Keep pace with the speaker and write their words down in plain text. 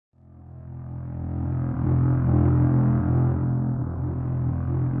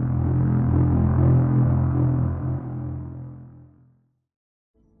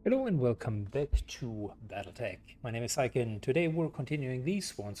Hello and welcome back to BattleTech. My name is Syken. Today we're continuing the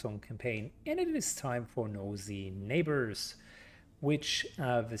Swansong campaign and it is time for Nosy Neighbors, which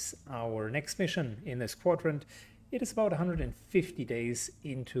is our next mission in this quadrant. It is about 150 days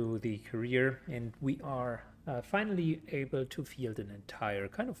into the career and we are finally able to field an entire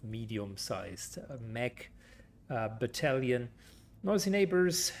kind of medium-sized mech battalion. Nosy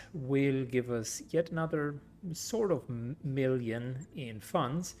Neighbors will give us yet another sort of million in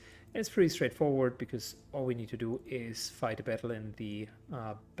funds. And it's pretty straightforward because all we need to do is fight a battle in the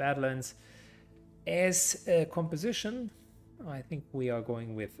Badlands. As a composition, I think we are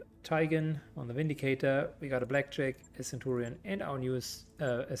going with Syken on the Vindicator. We got a Blackjack, a Centurion, and our newest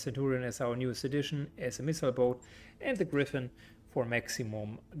a Centurion as our newest addition as a missile boat, and the Griffin for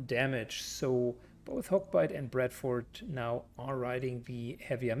maximum damage. So both Hawkbite and Bradford now are riding the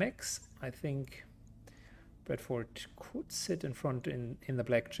heavier mechs. I think Bradford could sit in front in the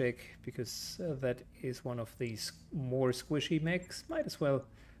Blackjack because that is one of these more squishy mechs. Might as well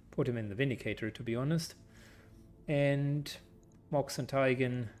put him in the Vindicator, to be honest. And Mechs and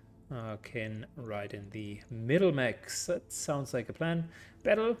Syken can ride in the middle mechs. That sounds like a plan.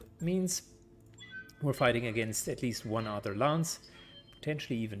 Battle means we're fighting against at least one other lance,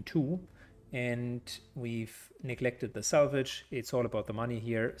 potentially even two. And we've neglected the salvage. It's all about the money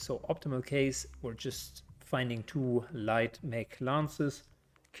here. So optimal case, we're just finding two light mech lances,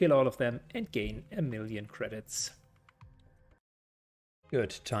 kill all of them and gain 1,000,000 credits.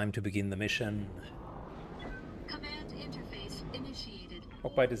 Good, time to begin the mission. Command interface initiated.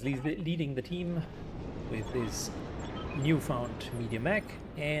 Hawkbite is leading the team with his newfound medium mech,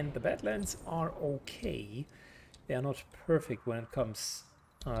 and the Badlands are okay. They are not perfect when it comes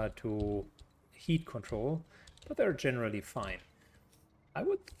to heat control, but they're generally fine. I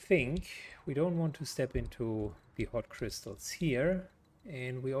would think we don't want to step into the hot crystals here,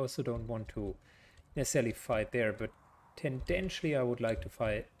 and we also don't want to necessarily fight there, but tendentially I would like to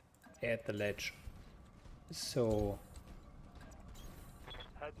fight at the ledge. So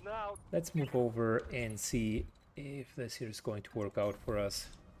let's move over and see if this here is going to work out for us.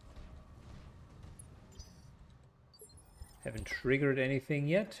 Haven't triggered anything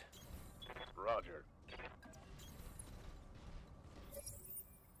yet. Roger.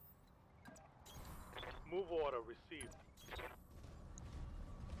 Move order received.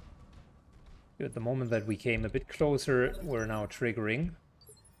 At the moment that we came a bit closer, we're now triggering.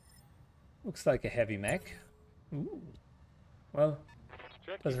 Looks like a heavy mech. Ooh. Well,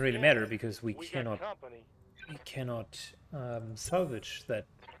 doesn't really matter because we cannot salvage that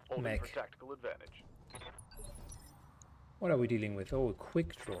mech. For tactical advantage. What are we dealing with? Oh, a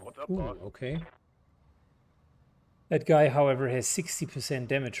quick draw. Ooh, okay. That guy, however, has 60%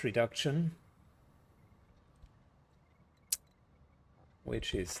 damage reduction,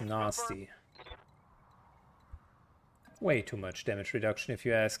 which is nasty. Way too much damage reduction, if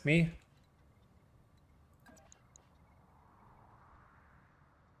you ask me.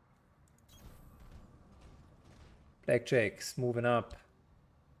 Blackjack's moving up.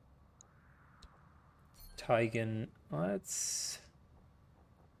 Syken, let's...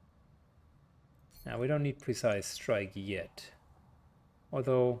 Now we don't need precise strike yet.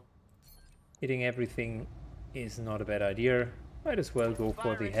 Although hitting everything is not a bad idea. Might as well go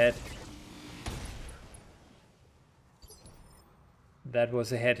for the head. That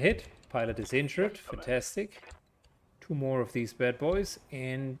was a head hit. Pilot is injured. Fantastic. Two more of these bad boys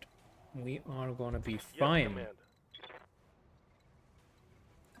and we are gonna be fine.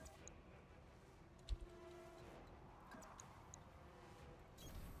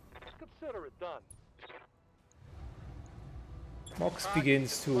 Consider it done. Mechs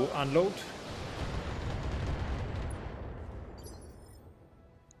begins to unload.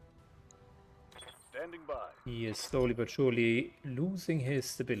 Standing by. He is slowly but surely losing his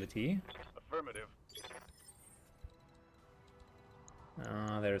stability. Affirmative.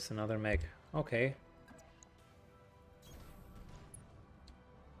 Ah, there's another mech. Okay.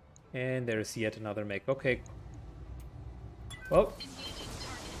 And there's yet another mech. Okay. Well,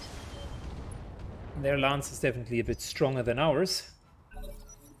 their lance is definitely a bit stronger than ours.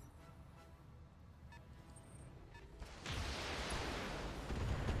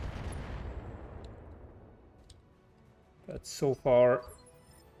 But so far,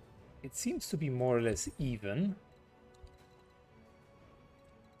 it seems to be more or less even.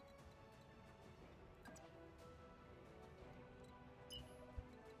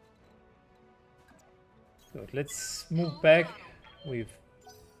 Good, let's move back. We've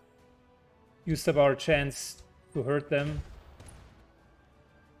used up our chance to hurt them.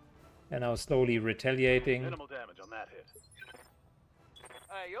 And now slowly retaliating. Minimal damage on that hit.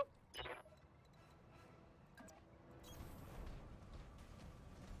 Yup.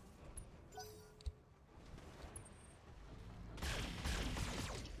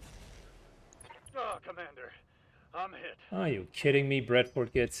 Oh, Commander. I'm hit. Are you kidding me?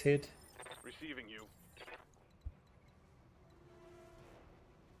 Bradford gets hit. Receiving you.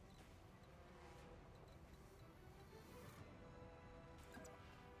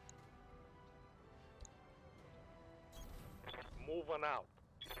 Moving out.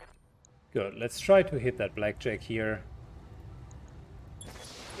 Good. Let's try to hit that blackjack here.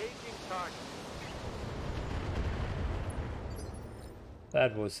 Engaging target.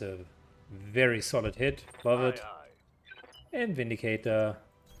 That was a very solid hit. Love it. Aye. And Vindicator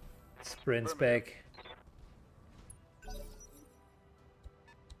sprints back.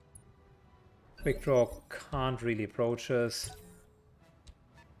 Quick draw can't really approach us.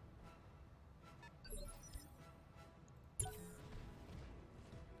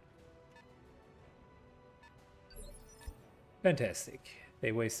 Fantastic.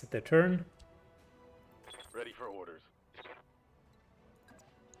 They wasted their turn. Ready for orders.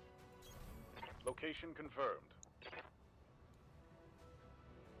 Location confirmed.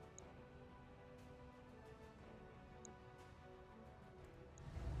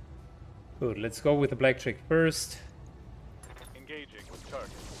 Good, let's go with the blackjack first. Engaging with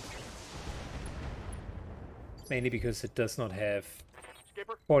target. Mainly because it does not have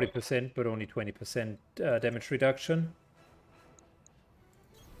Skipper. 40% but only 20% damage reduction.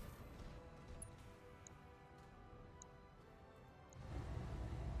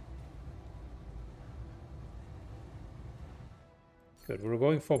 Good, we're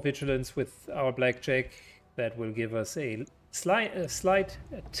going for vigilance with our blackjack. That will give us a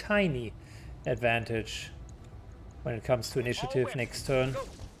tiny advantage when it comes to initiative next turn. Go.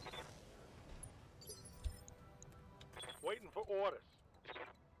 Waiting for orders.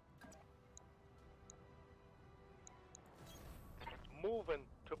 Moving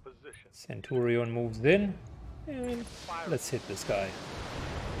to position. Centurion moves in, and let's hit this guy.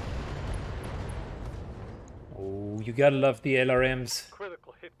 Oh, you gotta love the LRMs.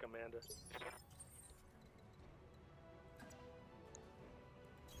 Critical hit, Commander.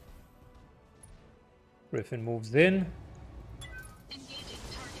 Griffin moves in. Engaging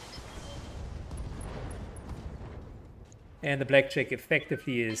target. And the blackjack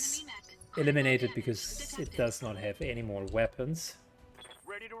effectively is Enemy mech. eliminated Damage because it detected. does not have any more weapons.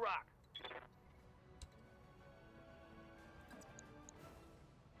 Ready to rock.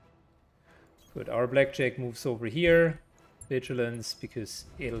 Good, our blackjack moves over here. Vigilance because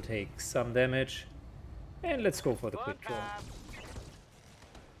it'll take some damage. And let's go for the quick draw.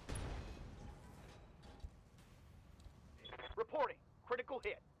 Reporting. Critical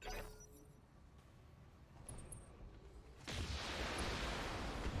hit.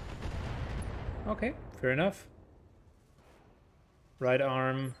 Okay, fair enough. Right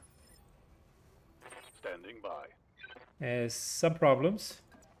arm Standing by. has some problems.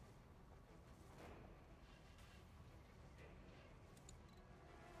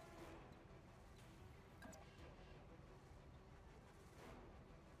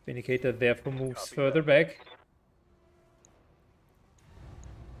 Vindicator therefore moves Copy further that. back.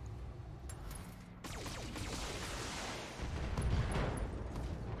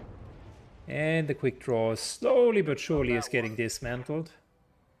 And the quick draw slowly but surely is getting dismantled.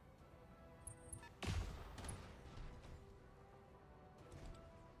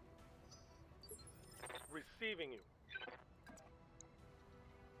 Receiving you.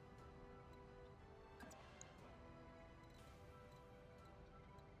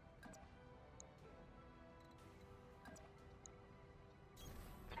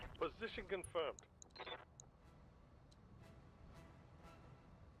 Position confirmed.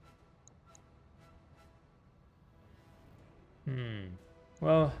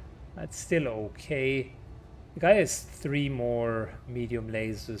 Well, that's still okay. The guy has 3 more medium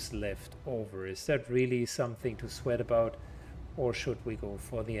lasers left over. Is that really something to sweat about? Or should we go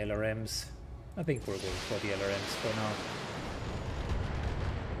for the LRMs? I think we're going for the LRMs for now.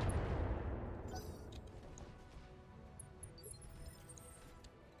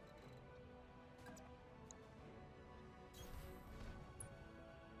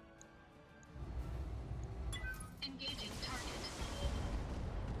 Engaging target.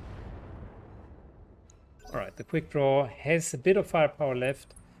 Alright, the quick draw has a bit of firepower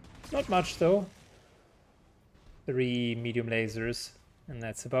left. Not much though. 3 medium lasers, and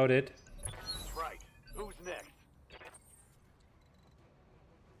that's about it. Right. Who's next?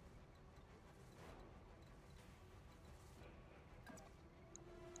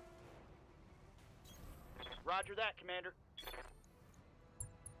 Roger that, Commander.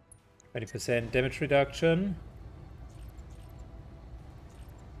 20% damage reduction.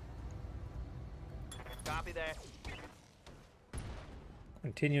 Copy that.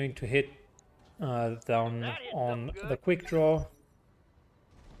 Continuing to hit down That hit on something good. the quick draw.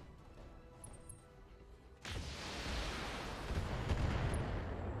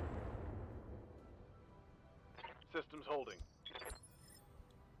 Systems holding.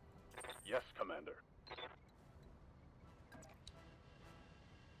 Yes, Commander.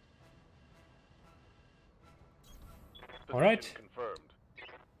 All right. Position confirmed.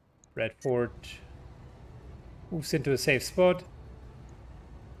 Redford moves into a safe spot.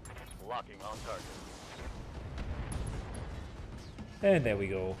 Locking on target. And there we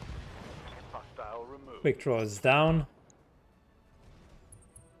go. Hostile removed. Quick draw is down.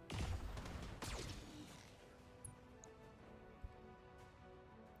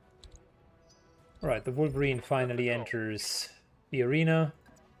 Alright, the Wolverine finally enters the arena.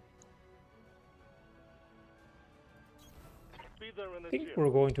 Be there in I a think jiff. we're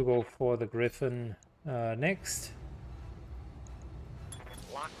going to go for the Griffin next.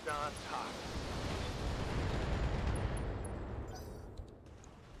 Locked on top.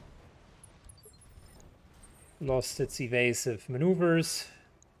 Lost its evasive maneuvers.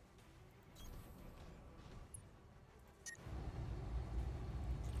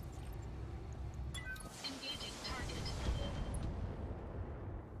 Engaging target.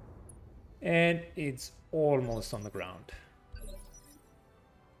 And it's almost on the ground.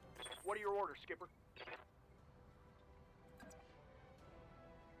 What are your orders, Skipper?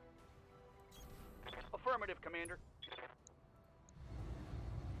 Affirmative, Commander.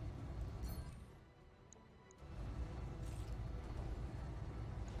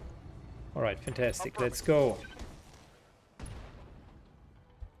 Alright, fantastic. Let's go.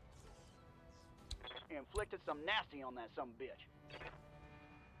 Inflicted some nasty on that some bitch.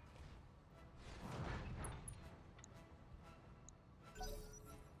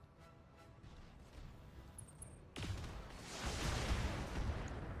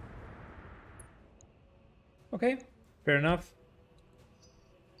 Okay, fair enough.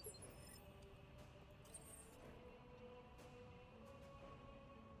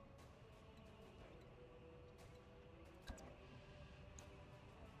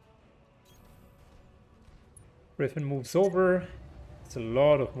 Griffin moves over. It's a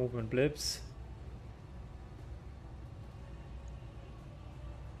lot of movement blips.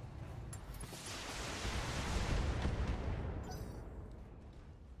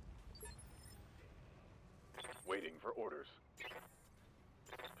 Waiting for orders.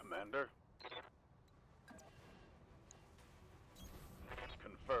 Commander.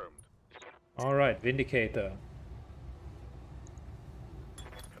 Confirmed. All right, Vindicator.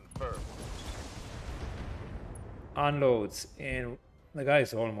 Confirmed. Unloads, and the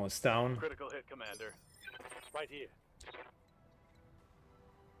guy's almost down. Critical hit, Commander. Right here.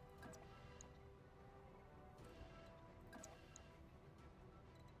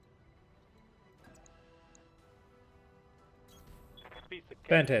 Piece of cake.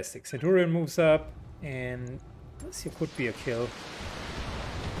 Fantastic. Centurion moves up, and this here could be a kill.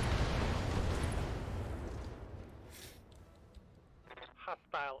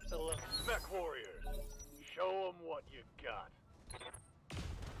 Hostile Mech warriors. Show them what you got.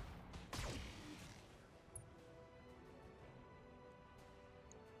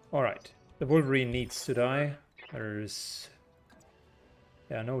 All right, the Wolverine needs to die. There's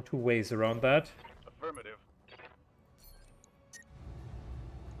no two ways around that. Affirmative.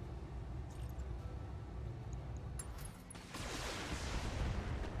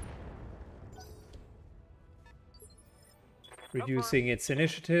 Reducing its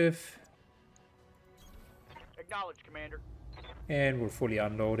initiative, Acknowledged, Commander. and we're fully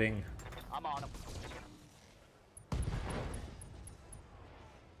unloading. I'm on him.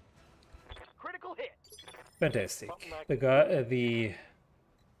 Critical hit. Fantastic. The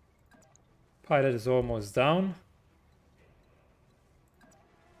pilot is almost down.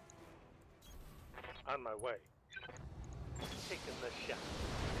 On my way. Taking the shot.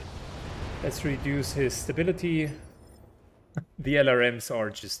 Let's reduce his stability. The LRMs are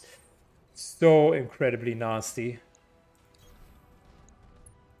just so incredibly nasty.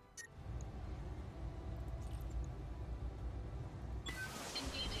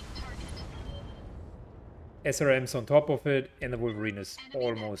 Engaging target. SRMs on top of it, and the Wolverine is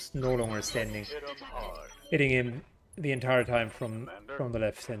almost no longer standing, Hit 'em hard. hitting him the entire time from the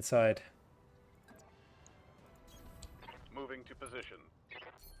left hand side. Moving to position.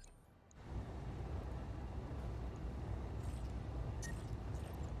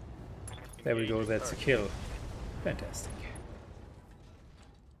 There we go, that's a kill. Fantastic.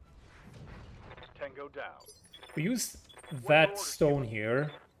 Tango down. We used that stone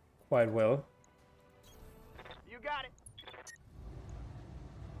here quite well. You got it.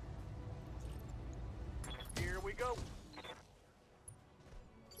 Here we go.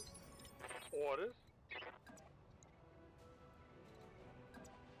 Orders.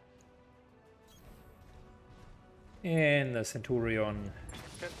 And the Centurion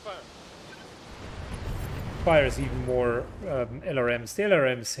Confirmed. fires even more LRMs. The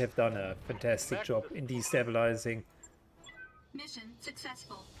LRMs have done a fantastic job in destabilizing. Mission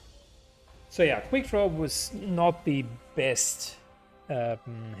successful. So yeah, Quick Draw was not the best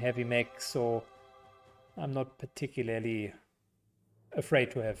heavy mech, so I'm not particularly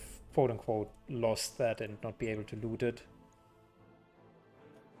afraid to have quote-unquote lost that and not be able to loot it.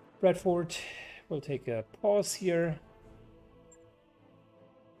 Bradford will take a pause here.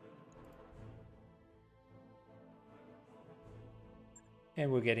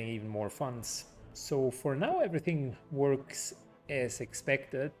 And we're getting even more funds. So for now everything works as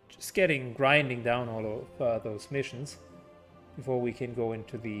expected. Just grinding down all of those missions before we can go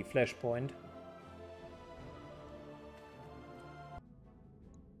into the flashpoint.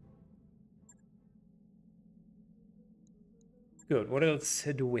 Good. What else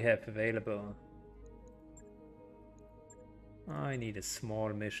do we have available? I need a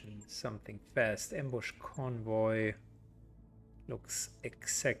small mission, something fast. Ambush convoy. Looks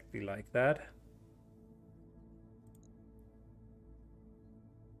exactly like that.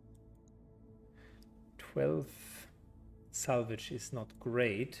 $12 salvage is not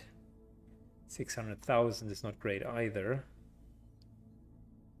great. 600,000 is not great either.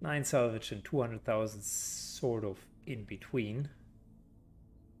 9 salvage and 200,000 sort of in between.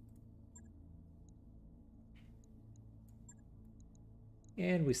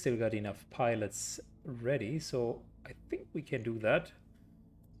 And we still got enough pilots ready, so I think we can do that.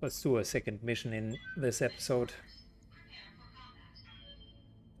 Let's do a second mission in this episode.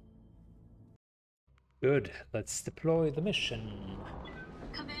 Good, let's deploy the mission.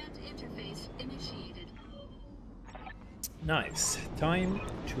 Command interface initiated. Nice. Time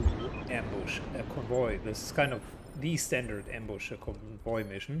to ambush a convoy. This is kind of the standard ambush a convoy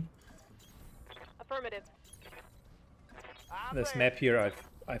mission. Affirmative. This map here,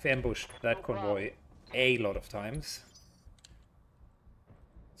 I've ambushed that convoy a lot of times.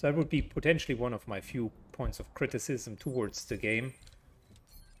 So that would be potentially one of my few points of criticism towards the game.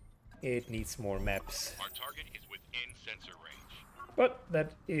 It needs more maps. Our target is within sensor range. But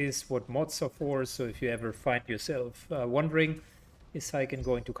that is what mods are for, so if you ever find yourself wondering, is Syken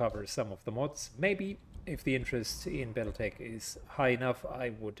going to cover some of the mods? Maybe. If the interest in BattleTech is high enough, I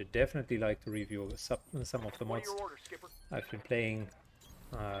would definitely like to review some of the mods. Order, Skipper. I've been playing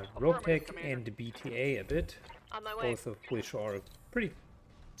RogueTech and BTA a bit, On my way. both of which are pretty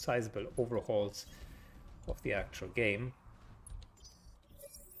sizable overhauls of the actual game.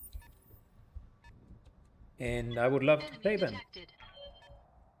 And I would love to play them. Detected.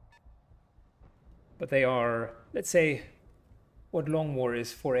 But they are, let's say, what Long War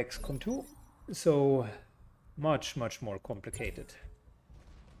is for XCOM 2. So much more complicated.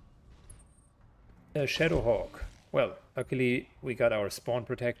 A Shadowhawk. Well, luckily we got our spawn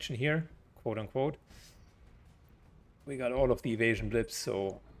protection here, quote unquote. We got all of the evasion blips,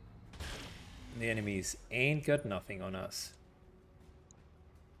 so the enemies ain't got nothing on us.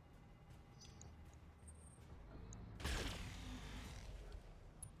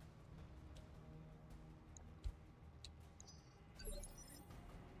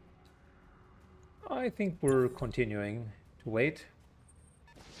 I think we're continuing to wait.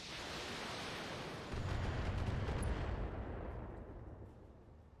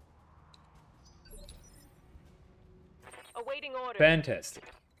 Awaiting order. Fantastic.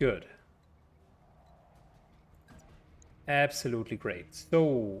 Good. Absolutely great.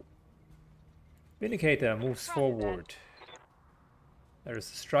 So, Vindicator moves forward.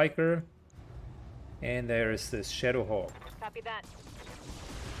 There's a Striker. And there's this Shadowhawk. Copy that.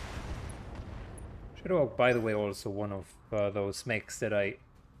 Shadowhawk, by the way, also one of those mechs that I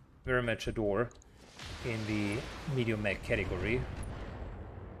very much adore in the medium mech category.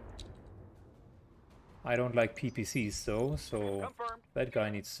 I don't like PPCs though, so Confirmed. that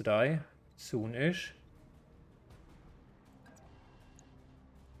guy needs to die soon-ish.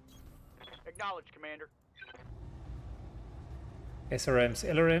 Acknowledged, Commander. SRMs,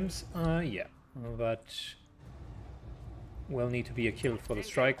 LRMs, yeah, that will need to be a kill for the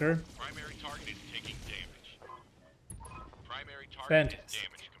Striker. Primary target is taking damage. Primary target Fantastic. is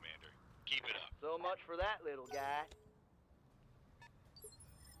damaged, Commander. Keep it up. So much for that little guy.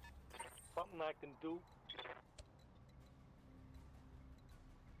 Something I can do.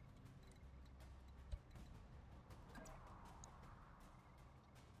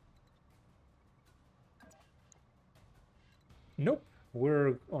 Nope.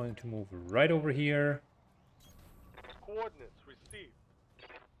 We're going to move right over here. Coordinates received.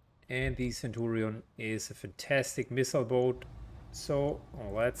 And the Centurion is a fantastic missile boat. So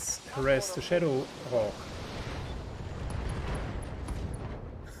let's harass the Shadow Hawk.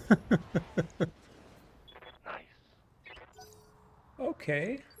 Nice.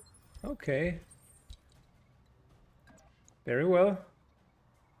 Okay. Okay. Very well.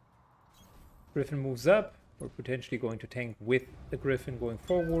 Griffin moves up. We're potentially going to tank with the Griffin going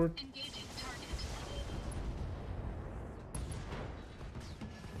forward. Engaging target.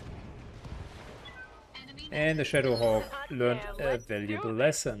 Enemy And the Shadow Hawk Hot learned damn, a let's valuable do this.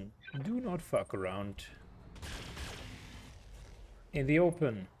 lesson. Do not fuck around. In the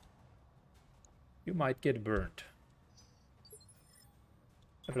open, you might get burnt.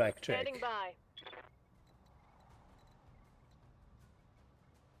 A blackjack. Standing by.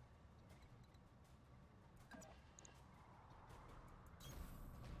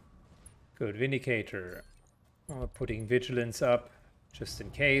 Good Vindicator. Putting Vigilance up just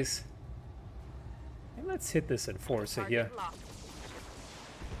in case. And let's hit this Enforcer here. Target locked.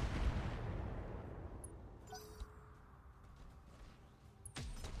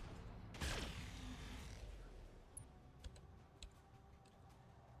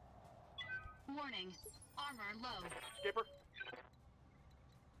 warning. Armor low. Skipper.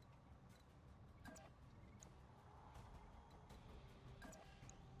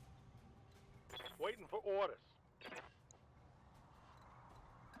 Waiting for orders.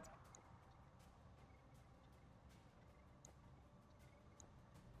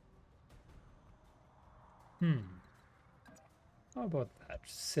 How about that?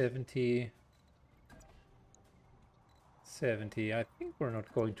 70. 70. I think we're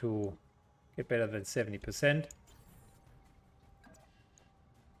not going to get better than 70%.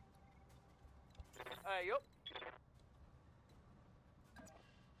 Yup.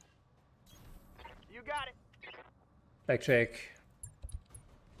 You got it. Blackjack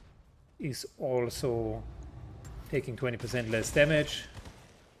is also taking 20% less damage.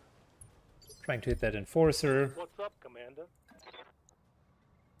 Trying to hit that Enforcer. What's up, Commander?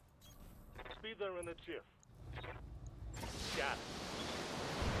 Be there in a jiff. Got it.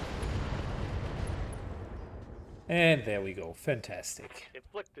 And there we go. Fantastic.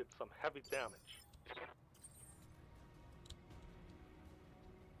 Inflicted some heavy damage.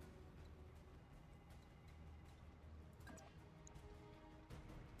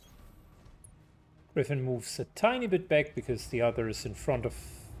 Griffin moves a tiny bit back because the others in front of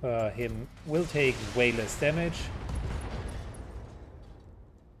him will take way less damage.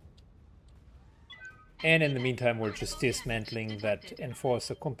 And in the meantime, we're just dismantling that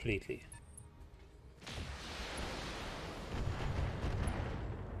Enforcer completely.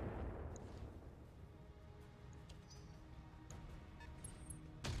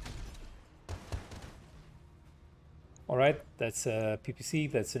 Alright, that's a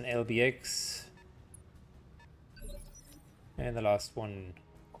PPC, that's an LBX. And the last one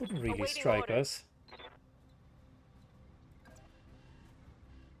couldn't really Awaiting strike order. us.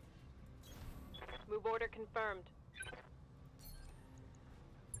 Move order confirmed.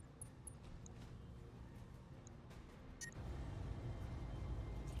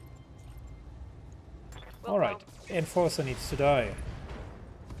 Will Alright, go. Enforcer needs to die.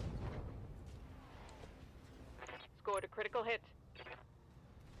 Scored a critical hit.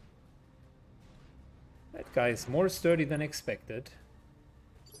 That guy is more sturdy than expected.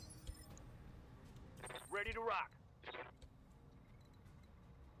 Ready to rock.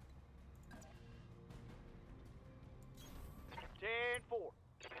 10-4.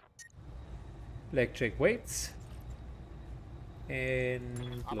 Blackjack waits.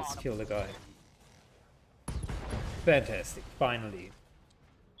 And let's kill the guy. Fantastic, finally.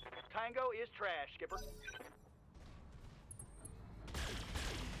 Tango is trash, Skipper.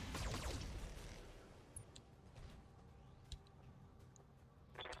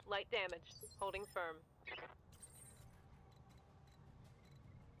 Light damage. Holding firm.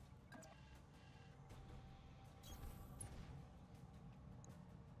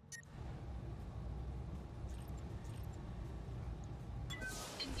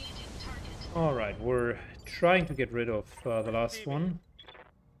 Engaging target. Alright, we're trying to get rid of the last one.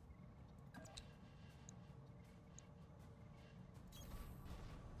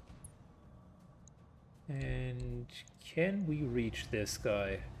 And can we reach this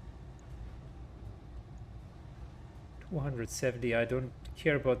guy? 270, I don't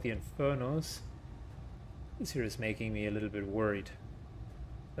care about the Infernos. This here is making me a little bit worried.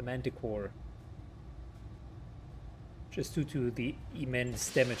 The Manticore. Just due to the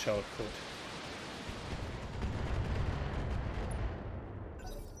immense damage output.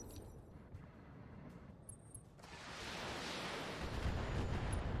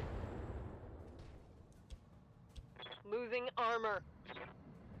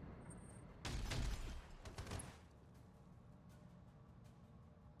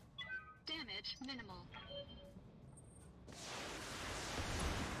 damage minimal.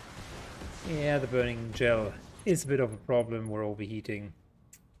 Yeah, the burning gel is a bit of a problem. We're overheating.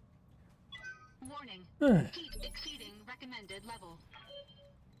 Warning. Heat exceeding recommended level.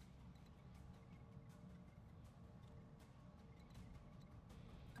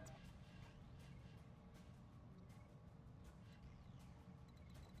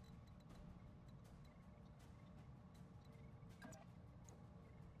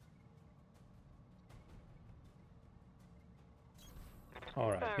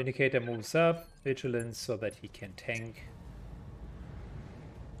 Alright, Vindicator moves up, Vigilance so that he can tank.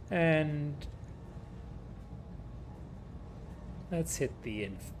 And let's hit the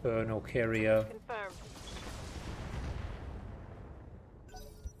Inferno Carrier. Confirmed.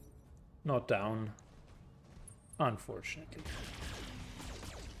 Not down, unfortunately.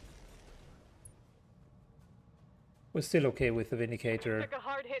 We're still okay with the Vindicator. Took a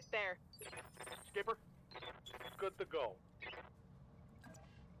hard hit there. Skipper, good to go.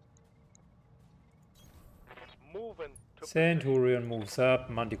 Moving to position. Centurion moves up,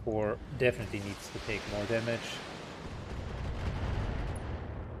 Manticore definitely needs to take more damage.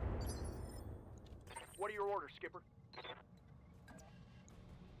 What are your orders, Skipper?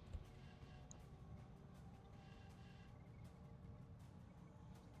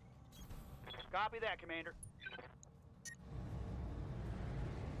 Copy that, Commander.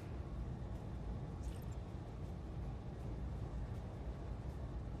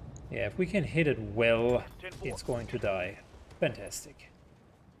 Yeah, if we can hit it well, it's going to die. Fantastic.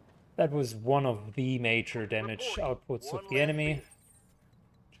 That was one of the major damage outputs of the enemy.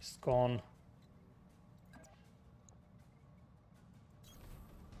 Just gone.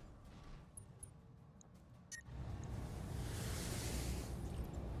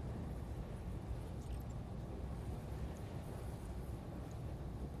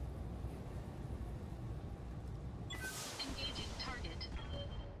 Engaging target.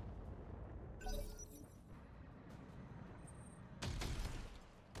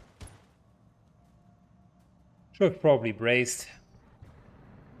 Should have probably braced.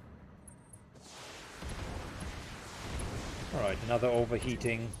 Alright, another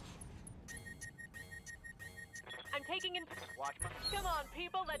overheating. I'm taking in. Watchman. Come on,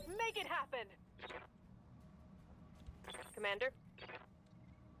 people, let's make it happen. Commander.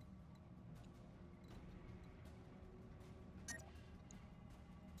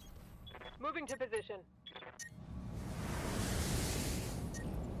 Moving to position.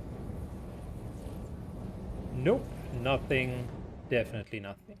 Nope, nothing. Definitely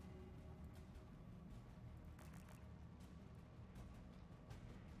nothing.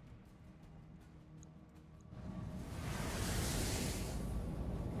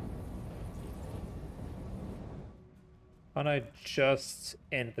 Can I just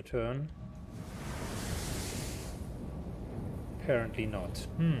end the turn? Apparently not.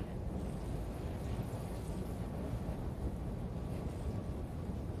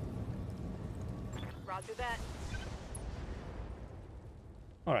 Roger that.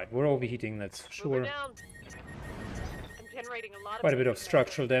 Alright, we're overheating, that's for Moving sure. down. I'm generating a lot of. Quite a bit of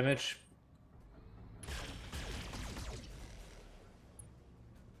structural damage.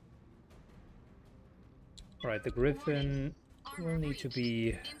 Alright, the Griffin will need to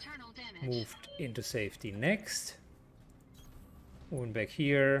be Internal damage. moved into safety next. Moving back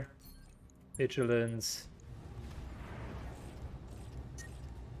here. Vigilance.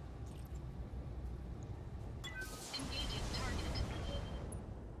 Engaging target.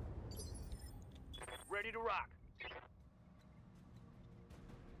 Ready to rock.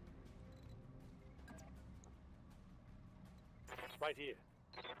 Right here.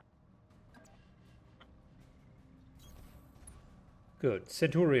 Good.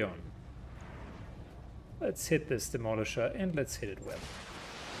 Centurion. Let's hit this Demolisher and let's hit it well.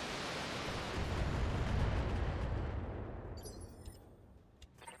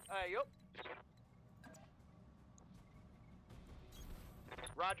 Yup.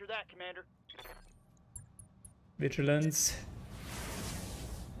 Roger that, Commander. Vigilance.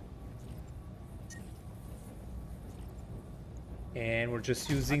 And we're just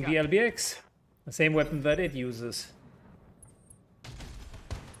using the LBX. The same weapon that it uses.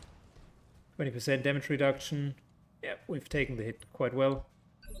 20% damage reduction. Yeah, we've taken the hit quite well.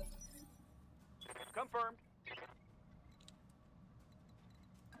 Confirmed.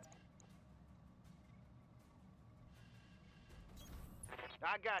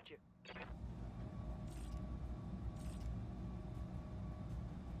 I got you.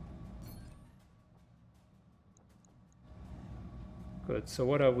 Good, so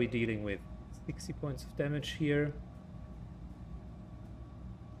what are we dealing with? 60 points of damage here.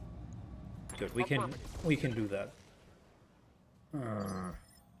 good. We can do that.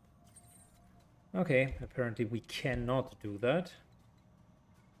 Okay, apparently we cannot do that.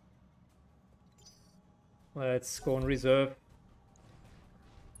 Let's go on reserve.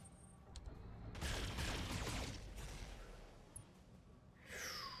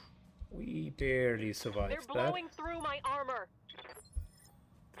 We barely survived They're blowing through my armor.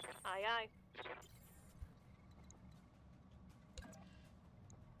 Aye, aye.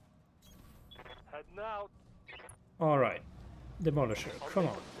 Heading out. All right, Demolisher, come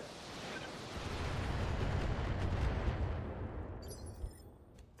on.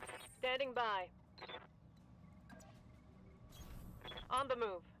 Standing by. On the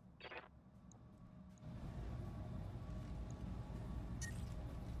move.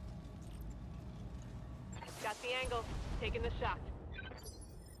 Got the angle. Taking the shot.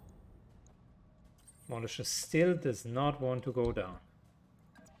 Demolisher still does not want to go down.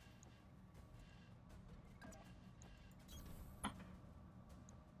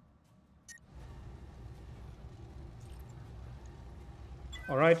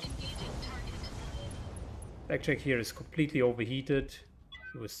 All right. Backtrack here is completely overheated.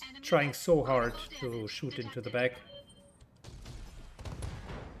 He was trying so hard to shoot into the back.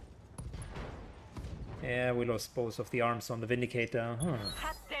 Yeah, we lost both of the arms on the Vindicator.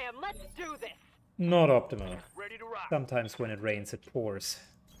 Hot damn, let's do this. Not optimal. Ready to rock. Sometimes when it rains, it pours.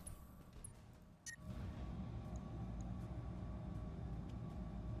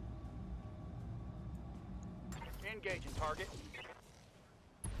 Engaging target.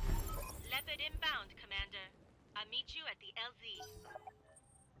 Leopard inbound, Commander. I'll meet you at the LZ.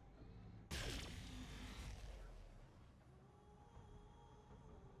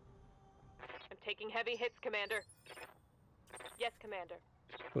 I'm taking heavy hits, Commander. Yes, Commander.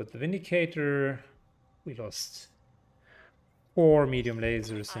 With the Vindicator, we lost 4 medium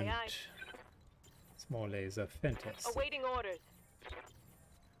lasers Aye, and aye. small laser. Fantastic. Awaiting orders.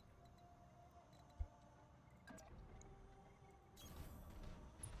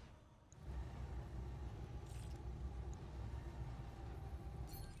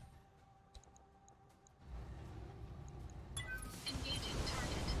 Engaging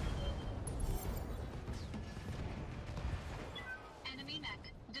target. Enemy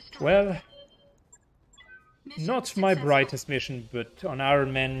mech destroyed. Well, Mission not my successful. brightest mission, but on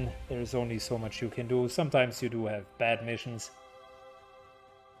Iron Man, there's only so much you can do. Sometimes you do have bad missions.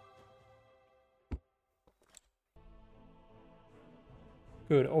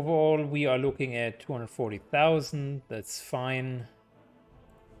 Good. Overall, we are looking at 240,000. That's fine.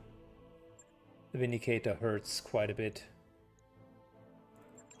 The Vindicator hurts quite a bit.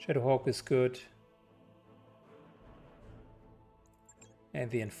 Shadowhawk is good. And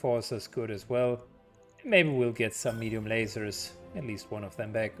the Enforcer's good as well. Maybe we'll get some medium lasers. At least one of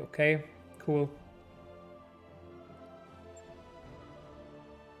them back. Okay, cool.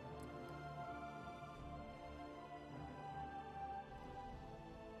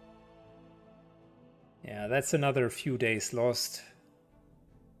 Yeah, that's another few days lost.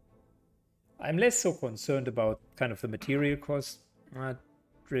 I'm less so concerned about kind of the material cost. It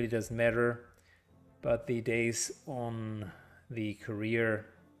really doesn't matter. But the days on the career,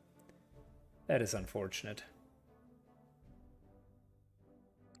 that is unfortunate.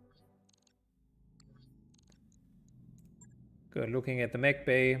 Good, looking at the mech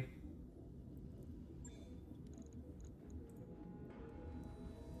bay.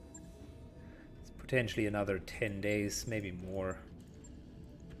 It's potentially another 10 days, maybe more.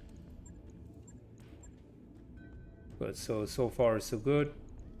 Good, so far so good.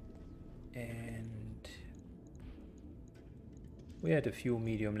 And we had a few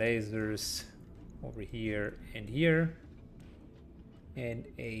medium lasers over here and here. And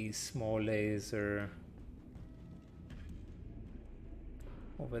a small laser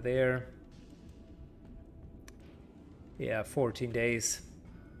over there. Yeah, 14 days.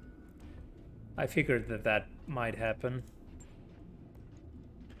 I figured that that might happen.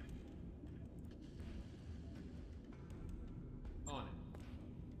 On it.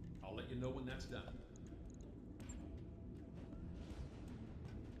 I'll let you know when that's done.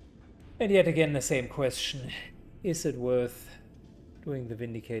 And yet again the same question. Is it worth doing the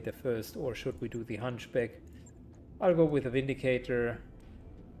Vindicator first, or should we do the Hunchback? I'll go with the Vindicator.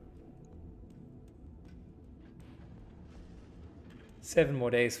 Seven more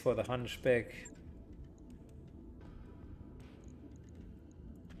days for the Hunchback.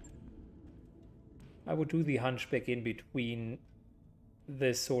 I would do the Hunchback in between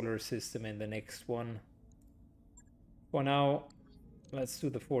this solar system and the next one. For now, let's do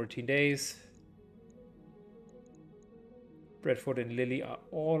the 14 days. Bradford and Lily are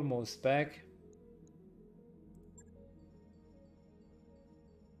almost back.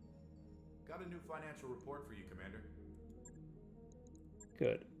 financial report for you, Commander.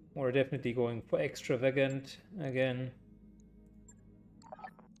 Good. We're definitely going for extravagant again.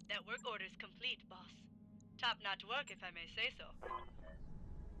 That work order is complete, boss. Top-notch work, if I may say so.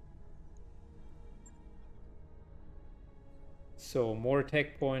 So more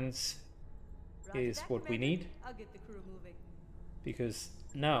tech points is what we need, I'll get the crew moving. because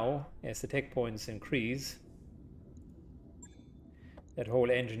now, as the tech points increase, that whole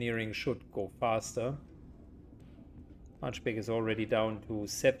engineering should go faster. Hunchback is already down to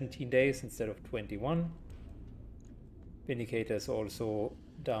 17 days instead of 21. Vindicator is also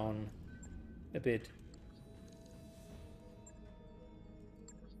down a bit.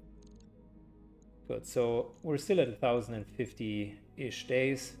 Good, so we're still at 1,050-ish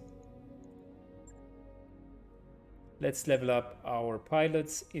days. Let's level up our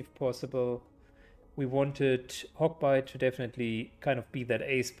pilots if possible. We wanted Hawkbite to definitely kind of be that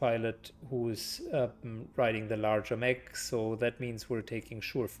ace pilot who's riding the larger mech, so that means we're taking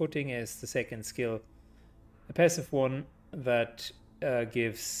sure footing as the second skill. A passive one that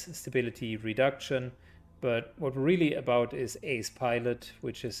gives stability reduction, but what we're really about is ace pilot,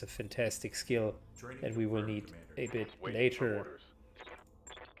 which is a fantastic skill that we will need a bit later.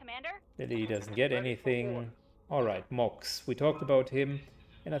 Commander? Lily doesn't get anything. Alright, Mechs. We talked about him,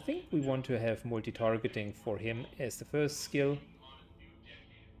 and I think we want to have multi-targeting for him as the first skill.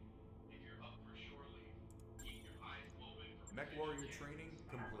 Mech warrior training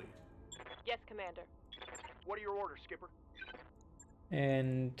complete. Yes, Commander. What are your orders, Skipper?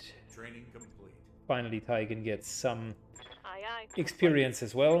 And Training complete. finally Syken gets some Aye, aye. experience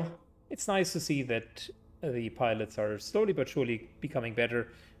as well. It's nice to see that the pilots are slowly but surely becoming better.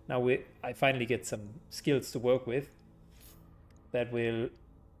 Now I finally get some skills to work with that will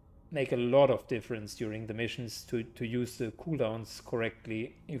make a lot of difference during the missions to use the cooldowns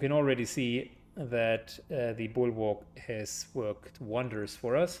correctly. You can already see that the Bulwark has worked wonders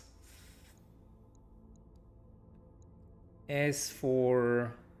for us. As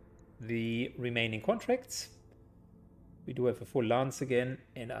for the remaining contracts, we do have a full lance again,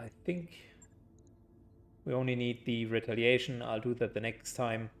 and I think we only need the retaliation. I'll do that the next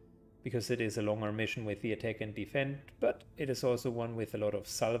time because it is a longer mission with the attack and defend, but it is also one with a lot of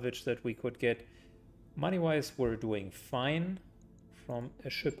salvage that we could get. Money-wise, we're doing fine. From a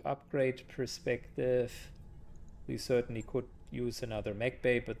ship upgrade perspective, we certainly could use another mech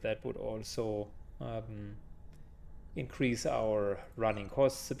bay, but that would also increase our running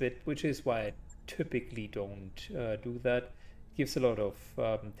costs a bit, which is why I typically don't do that. It gives a lot of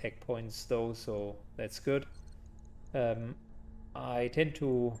tech points though, so that's good. I tend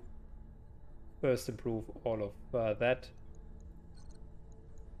to first improve all of that,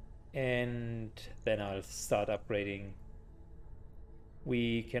 and then I'll start upgrading.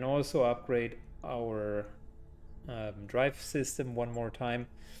 We can also upgrade our drive system one more time.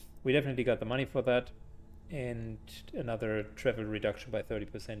 We definitely got the money for that, and another travel reduction by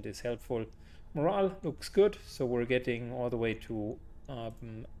 30% is helpful. Morale looks good, so we're getting all the way to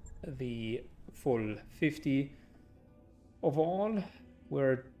the full 50. Overall,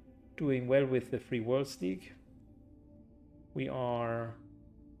 we're doing well with the Free Worlds League. We are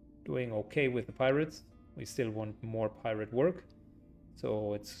doing okay with the pirates. We still want more pirate work,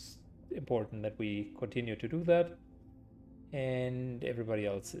 so it's important that we continue to do that. And everybody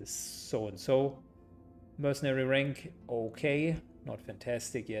else is so and so. Mercenary rank, okay, not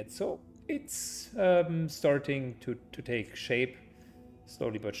fantastic yet. So it's starting to take shape,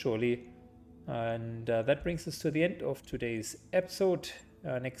 slowly but surely. And that brings us to the end of today's episode.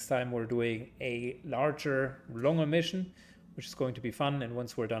 Next time we're doing a larger, longer mission, which is going to be fun. And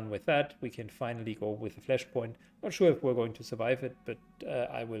once we're done with that, we can finally go with the flashpoint. Not sure if we're going to survive it, but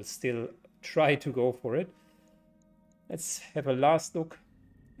I will still try to go for it. Let's have a last look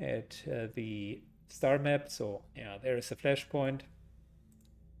at the star map. So yeah, there is a flashpoint.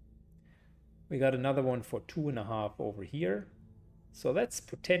 We got another one for 2.5 over here. So that's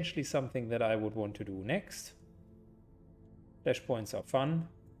potentially something that I would want to do next. Flashpoints are fun.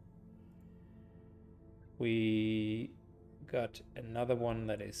 We got another one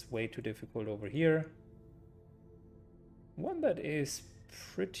that is way too difficult over here. One that is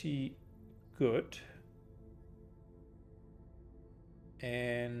pretty good.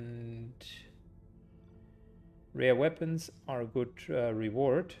 And rare weapons are a good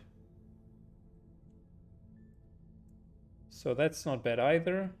reward. So that's not bad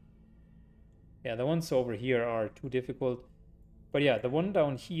either. Yeah, the ones over here are too difficult. But yeah, the one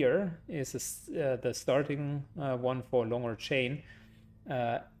down here is the starting one for longer chain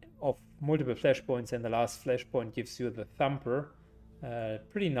of multiple flashpoints, and the last flashpoint gives you the thumper,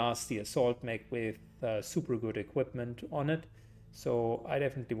 pretty nasty assault mech with super good equipment on it. So I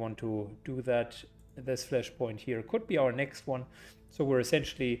definitely want to do that. This flashpoint here could be our next one. So we're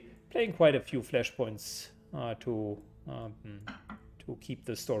essentially playing quite a few flashpoints to keep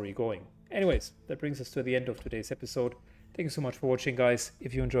the story going. Anyways, that brings us to the end of today's episode. Thank you so much for watching, guys.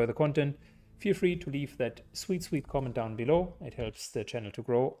 If you enjoy the content, feel free to leave that sweet comment down below. It helps the channel to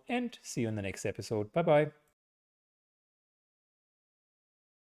grow, and see you in the next episode. Bye bye.